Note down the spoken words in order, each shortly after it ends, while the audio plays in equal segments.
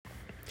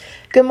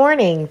Good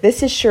morning.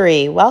 This is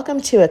Cherie.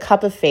 Welcome to A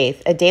Cup of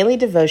Faith, a daily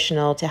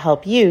devotional to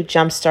help you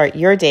jumpstart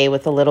your day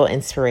with a little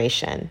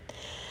inspiration.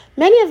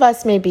 Many of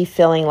us may be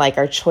feeling like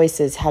our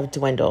choices have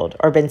dwindled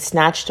or been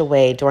snatched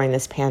away during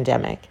this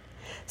pandemic.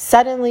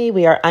 Suddenly,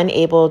 we are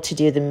unable to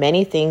do the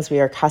many things we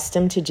are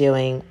accustomed to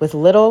doing with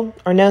little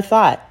or no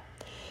thought.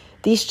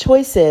 These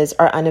choices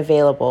are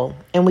unavailable,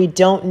 and we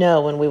don't know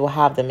when we will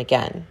have them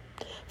again.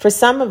 For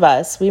some of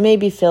us, we may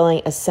be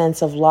feeling a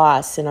sense of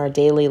loss in our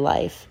daily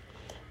life,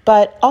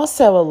 but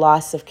also a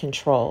loss of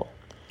control.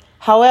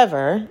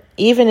 However,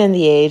 even in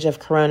the age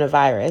of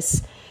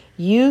coronavirus,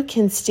 you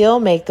can still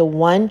make the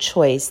one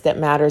choice that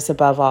matters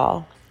above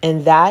all,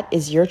 and that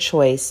is your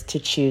choice to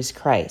choose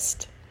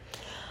Christ.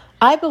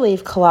 I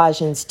believe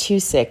Colossians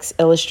 2:6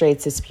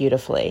 illustrates this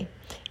beautifully.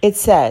 It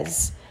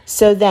says,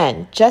 "So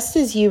then, just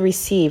as you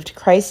received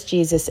Christ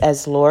Jesus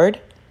as Lord,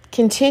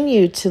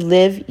 continue to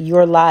live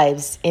your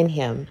lives in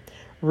him,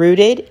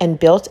 rooted and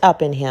built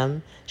up in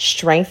him,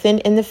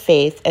 strengthened in the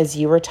faith as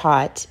you were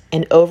taught,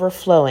 and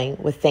overflowing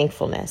with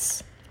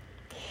thankfulness."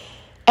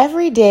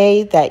 Every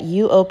day that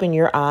you open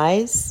your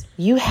eyes,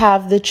 you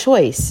have the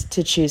choice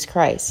to choose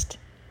Christ.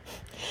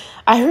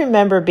 I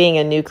remember being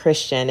a new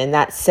Christian and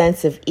that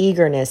sense of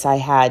eagerness I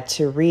had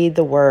to read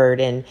the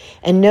Word and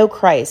know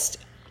Christ.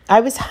 I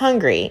was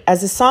hungry.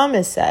 As the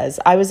psalmist says,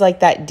 I was like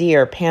that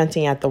deer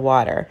panting at the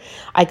water.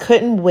 I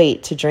couldn't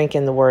wait to drink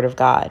in the Word of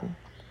God.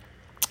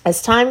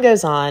 As time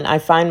goes on, I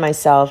find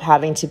myself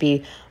having to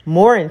be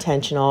more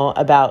intentional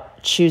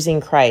about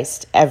choosing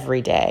Christ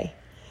every day.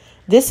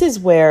 This is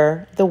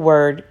where the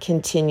word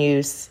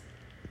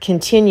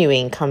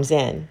continuing comes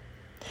in.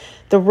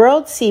 The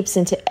world seeps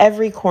into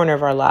every corner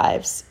of our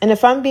lives. And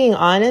if I'm being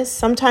honest,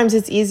 sometimes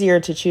it's easier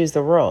to choose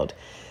the world.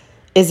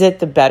 Is it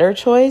the better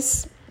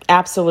choice?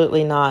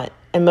 Absolutely not.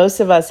 And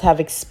most of us have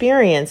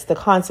experienced the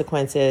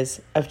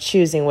consequences of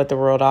choosing what the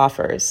world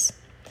offers.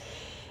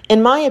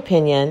 In my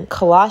opinion,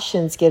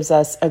 Colossians gives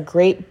us a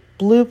great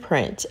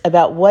blueprint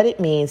about what it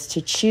means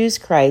to choose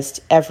Christ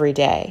every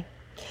day.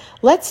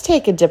 Let's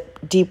take a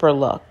deeper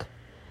look.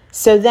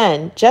 So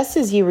then, just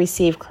as you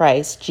receive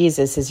Christ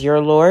Jesus as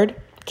your Lord,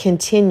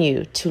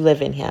 continue to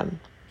live in him.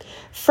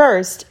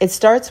 First, it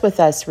starts with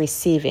us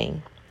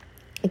receiving,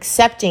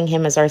 accepting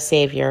him as our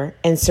Savior,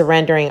 and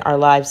surrendering our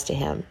lives to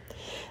him.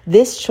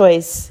 This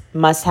choice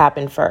must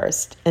happen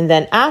first, and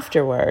then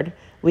afterward,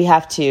 we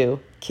have to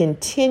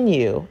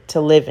continue to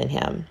live in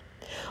him.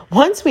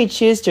 Once we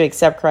choose to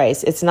accept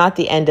Christ, it's not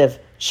the end of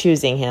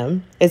choosing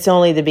him. It's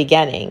only the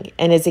beginning,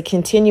 and is a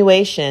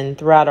continuation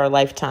throughout our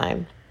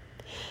lifetime.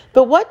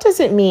 But what does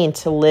it mean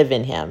to live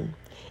in him?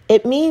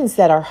 It means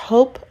that our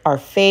hope, our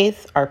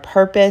faith, our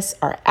purpose,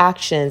 our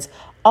actions,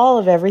 all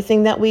of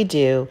everything that we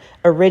do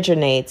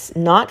originates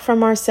not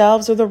from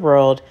ourselves or the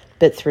world,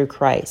 but through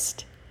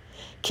Christ.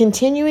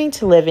 Continuing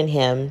to live in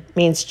him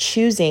means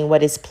choosing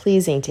what is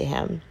pleasing to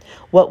him,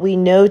 what we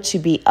know to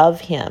be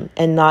of him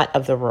and not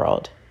of the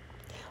world.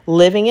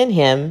 Living in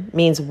him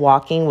means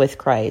walking with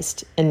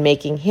Christ and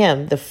making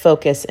him the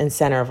focus and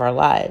center of our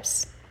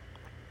lives.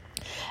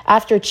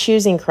 After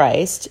choosing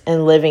Christ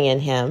and living in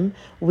him,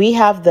 we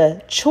have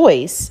the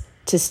choice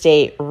to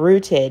stay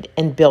rooted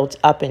and built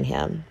up in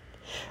him.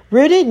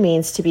 Rooted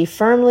means to be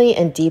firmly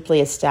and deeply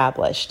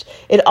established.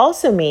 It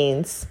also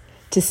means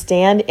to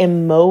stand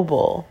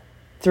immobile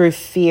through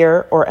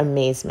fear or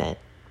amazement.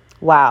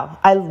 Wow,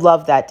 I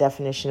love that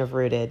definition of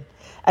rooted.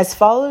 As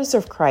followers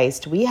of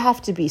Christ, we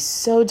have to be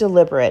so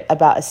deliberate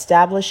about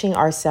establishing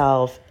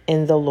ourselves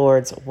in the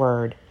Lord's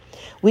word.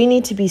 We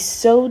need to be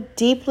so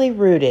deeply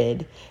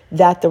rooted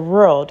that the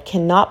world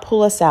cannot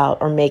pull us out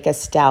or make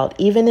us doubt,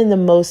 even in the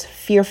most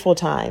fearful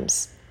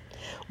times.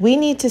 We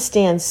need to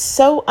stand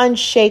so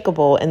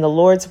unshakable in the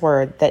Lord's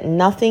word that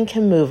nothing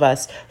can move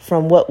us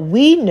from what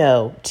we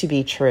know to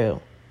be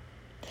true.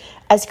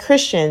 As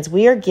Christians,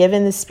 we are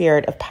given the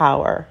spirit of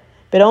power,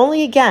 but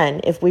only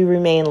again if we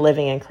remain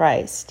living in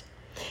Christ.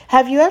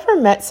 Have you ever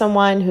met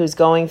someone who's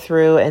going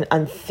through an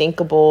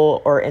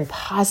unthinkable or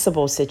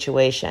impossible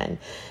situation?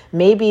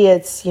 Maybe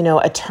it's,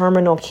 a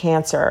terminal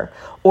cancer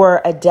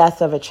or a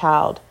death of a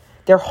child.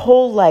 Their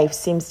whole life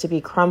seems to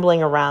be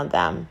crumbling around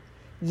them,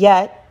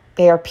 yet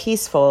they are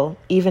peaceful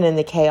even in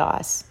the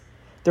chaos.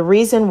 The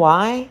reason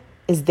why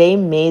is they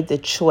made the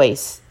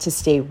choice to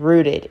stay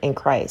rooted in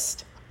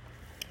Christ.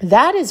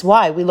 That is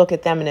why we look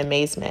at them in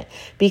amazement,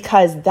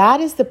 because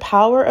that is the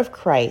power of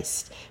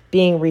Christ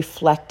being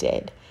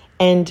reflected.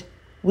 And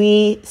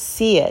we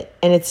see it,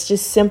 and it's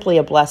just simply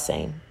a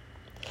blessing.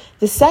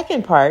 The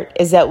second part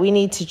is that we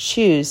need to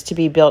choose to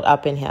be built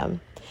up in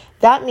him.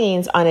 That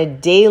means on a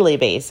daily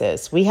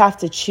basis, we have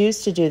to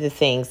choose to do the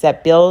things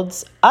that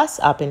builds us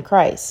up in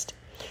Christ.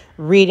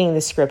 Reading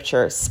the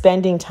scripture,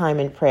 spending time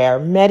in prayer,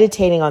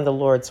 meditating on the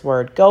Lord's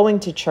word,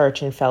 going to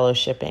church and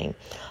fellowshipping.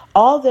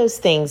 All those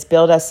things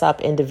build us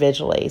up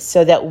individually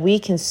so that we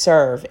can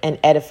serve and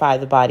edify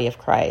the body of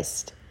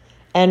Christ.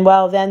 And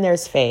then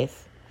there's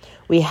faith.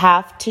 We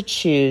have to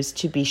choose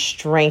to be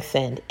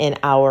strengthened in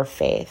our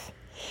faith.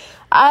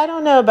 I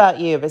don't know about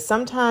you, but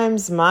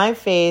sometimes my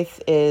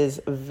faith is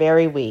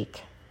very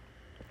weak.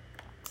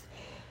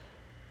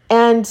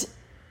 And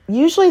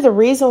usually the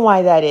reason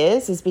why that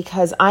is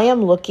because I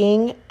am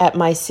looking at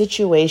my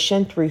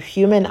situation through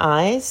human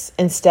eyes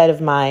instead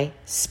of my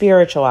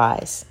spiritual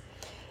eyes.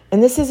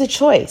 And this is a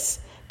choice.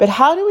 But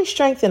how do we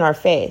strengthen our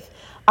faith?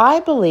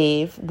 I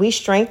believe we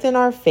strengthen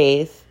our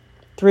faith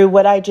through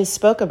what I just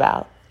spoke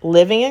about,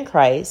 living in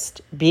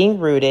Christ, being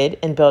rooted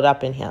and built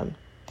up in Him.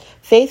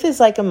 Faith is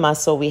like a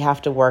muscle we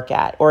have to work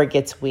at, or it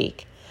gets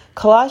weak.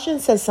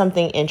 Colossians says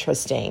something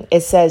interesting.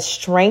 It says,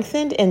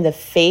 strengthened in the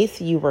faith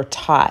you were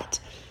taught.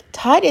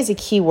 Taught is a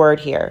key word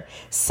here.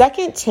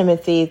 2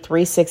 Timothy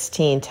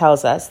 3:16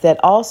 tells us that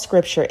all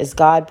scripture is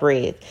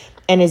God-breathed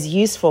and is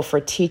useful for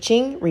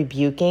teaching,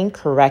 rebuking,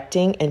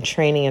 correcting, and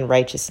training in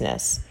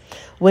righteousness.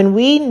 When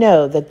we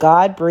know the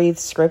God-breathed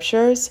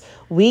scriptures,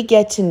 we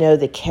get to know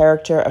the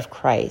character of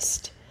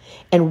Christ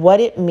and what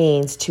it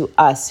means to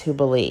us who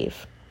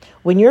believe.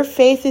 When your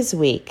faith is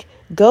weak,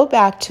 go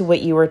back to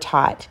what you were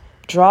taught.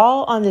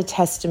 Draw on the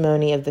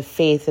testimony of the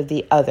faith of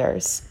the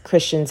others,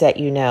 Christians that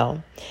you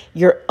know,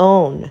 your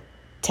own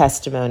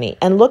testimony,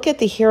 and look at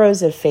the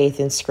heroes of faith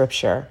in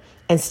Scripture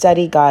and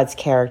study God's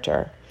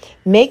character.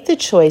 Make the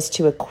choice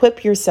to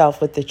equip yourself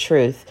with the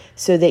truth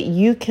so that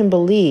you can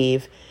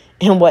believe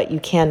in what you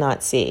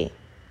cannot see.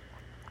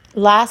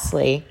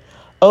 Lastly,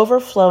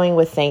 overflowing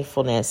with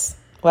thankfulness.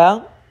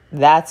 Well,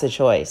 that's a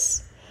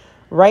choice.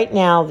 Right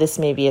now, this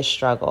may be a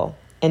struggle,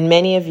 and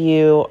many of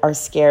you are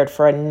scared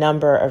for a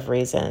number of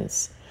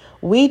reasons.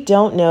 We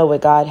don't know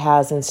what God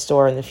has in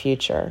store in the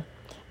future,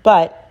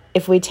 but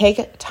if we take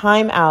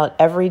time out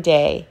every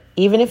day,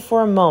 even if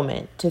for a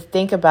moment, to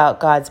think about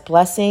God's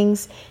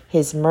blessings,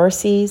 His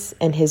mercies,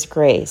 and His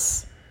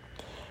grace,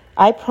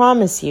 I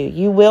promise you,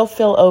 you will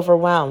feel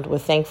overwhelmed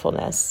with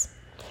thankfulness.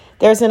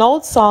 There's an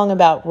old song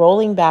about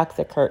rolling back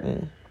the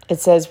curtain. It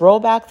says, roll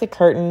back the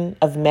curtain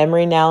of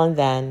memory now and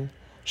then.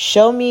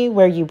 Show me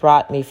where you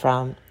brought me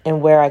from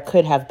and where I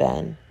could have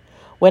been.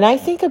 When I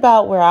think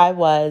about where I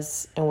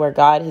was and where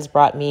God has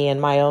brought me in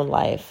my own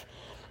life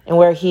and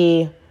where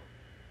He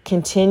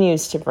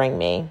continues to bring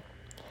me,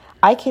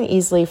 I can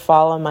easily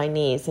fall on my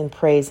knees in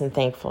praise and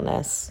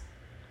thankfulness.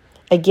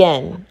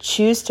 Again,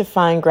 choose to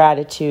find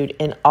gratitude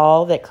in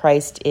all that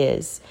Christ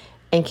is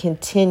and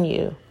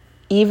continue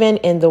even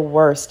in the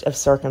worst of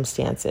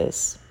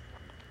circumstances.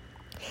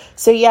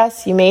 So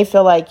yes, you may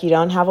feel like you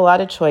don't have a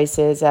lot of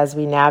choices as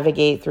we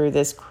navigate through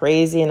this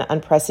crazy and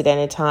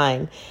unprecedented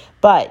time,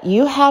 but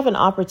you have an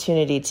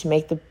opportunity to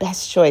make the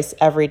best choice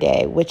every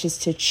day, which is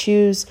to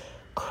choose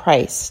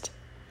Christ.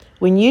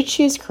 When you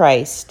choose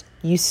Christ,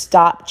 you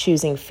stop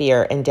choosing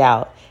fear and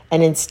doubt,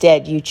 and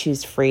instead you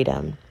choose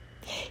freedom.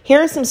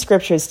 Here are some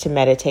scriptures to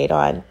meditate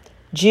on.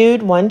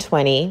 Jude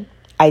 1:20,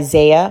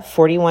 Isaiah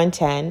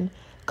 41:10,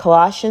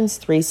 Colossians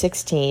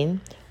 3:16,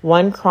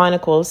 1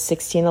 Chronicles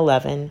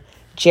 16:11,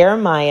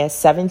 Jeremiah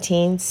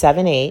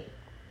 17:7-8.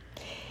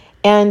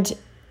 And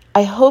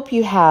I hope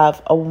you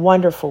have a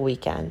wonderful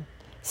weekend.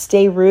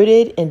 Stay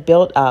rooted and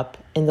built up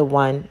in the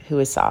one who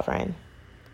is sovereign.